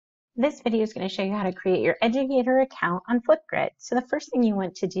This video is going to show you how to create your educator account on Flipgrid. So the first thing you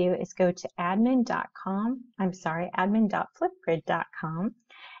want to do is go to admin.flipgrid.com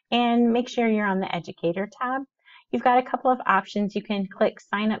and make sure you're on the educator tab. You've got a couple of options. You can click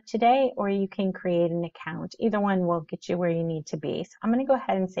sign up today or you can create an account. Either one will get you where you need to be. So I'm going to go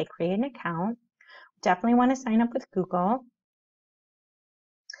ahead and say create an account. Definitely want to sign up with Google.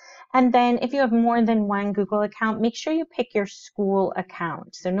 And then if you have more than one Google account, make sure you pick your school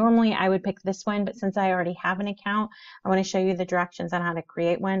account. So normally I would pick this one, but since I already have an account, I want to show you the directions on how to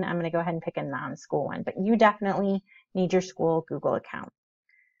create one. I'm going to go ahead and pick a non-school one, but you definitely need your school Google account.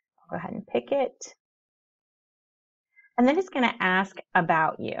 I'll go ahead and pick it. And then it's going to ask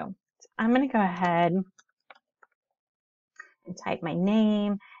about you. So I'm going to go ahead and type my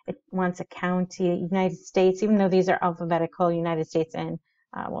name. It wants a county, United States, even though these are alphabetical, United States and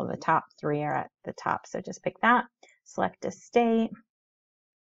well, the top three are at the top, so just pick that. Select a state,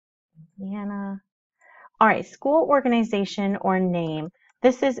 Indiana. All right, school organization or name.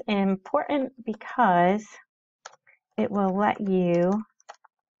 This is important because it will let you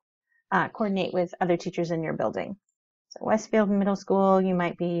coordinate with other teachers in your building. So Westfield Middle School, you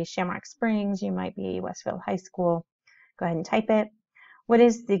might be Shamrock Springs, you might be Westfield High School. Go ahead and type it. What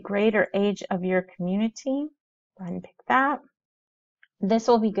is the grade or age of your community? Go ahead and pick that. This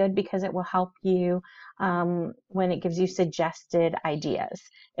will be good because it will help you when it gives you suggested ideas.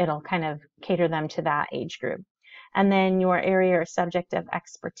 It'll kind of cater them to that age group. And then your area or subject of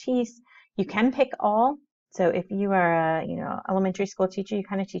expertise, you can pick all. So if you are a elementary school teacher, you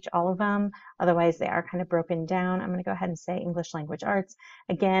kind of teach all of them. Otherwise, they are kind of broken down. I'm going to go ahead and say English language arts.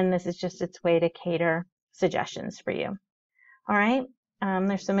 Again, this is just its way to cater suggestions for you. All right,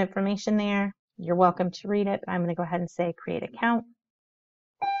 there's some information there. You're welcome to read it, but I'm going to go ahead and say create account.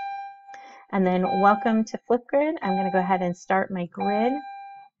 And then welcome to Flipgrid. I'm going to go ahead and start my grid.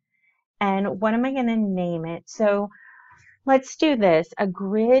 And what am I going to name it? So let's do this. A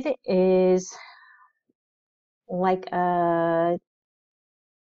grid is like a, I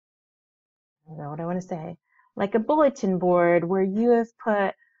don't know what I want to say, like a bulletin board where you have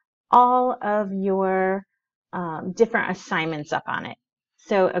put all of your different assignments up on it.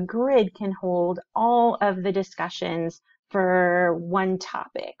 So a grid can hold all of the discussions for one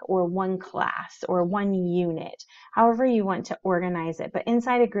topic or one class or one unit, however you want to organize it. But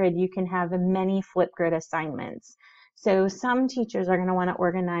inside a grid, you can have many Flipgrid assignments. So some teachers are going to want to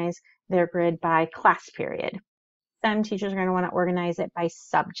organize their grid by class period. Some teachers are going to want to organize it by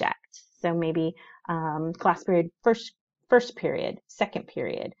subject. So maybe class period, first period, second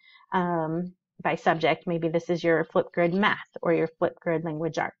period. By subject, maybe this is your Flipgrid math or your Flipgrid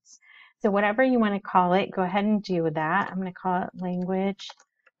language arts. So whatever you want to call it, go ahead and do that. I'm going to call it language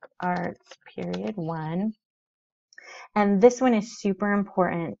arts period 1. And this one is super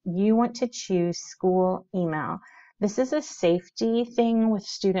important. You want to choose school email. This is a safety thing with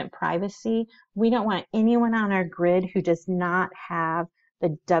student privacy. We don't want anyone on our grid who does not have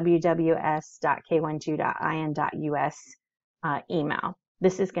the wws.k12.in.us email.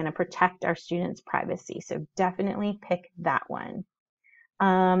 This is going to protect our students' privacy. So definitely pick that one.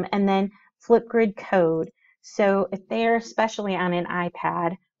 And then Flipgrid code. So if they're especially on an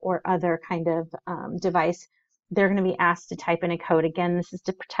iPad or other kind of device, they're going to be asked to type in a code. Again, this is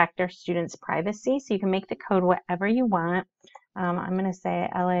to protect our students' privacy. So you can make the code whatever you want. I'm going to say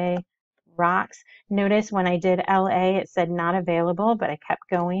LA rocks. Notice when I did LA, it said not available, but I kept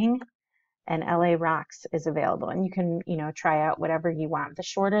going. And LA rocks is available. And you can, try out whatever you want. The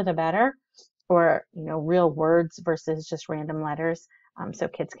shorter, the better. Or, real words versus just random letters. So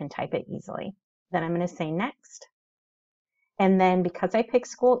kids can type it easily. Then I'm going to say next. And then because I picked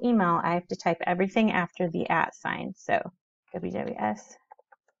school email, I have to type everything after the @ sign. So WWS.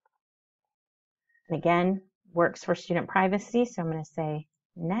 And again, works for student privacy. So I'm going to say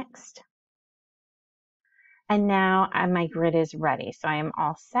next. And now my grid is ready. So I am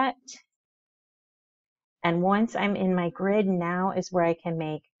all set. And once I'm in my grid, now is where I can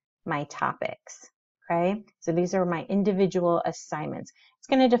make my topics. Okay, so these are my individual assignments. It's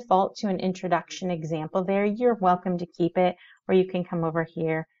going to default to an introduction example there. You're welcome to keep it, or you can come over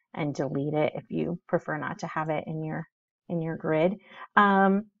here and delete it if you prefer not to have it in your grid.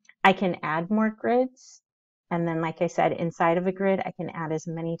 I can add more grids, and then like I said, inside of a grid, I can add as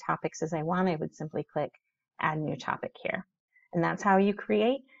many topics as I want. I would simply click add new topic here. And that's how you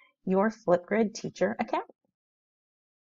create your Flipgrid teacher account.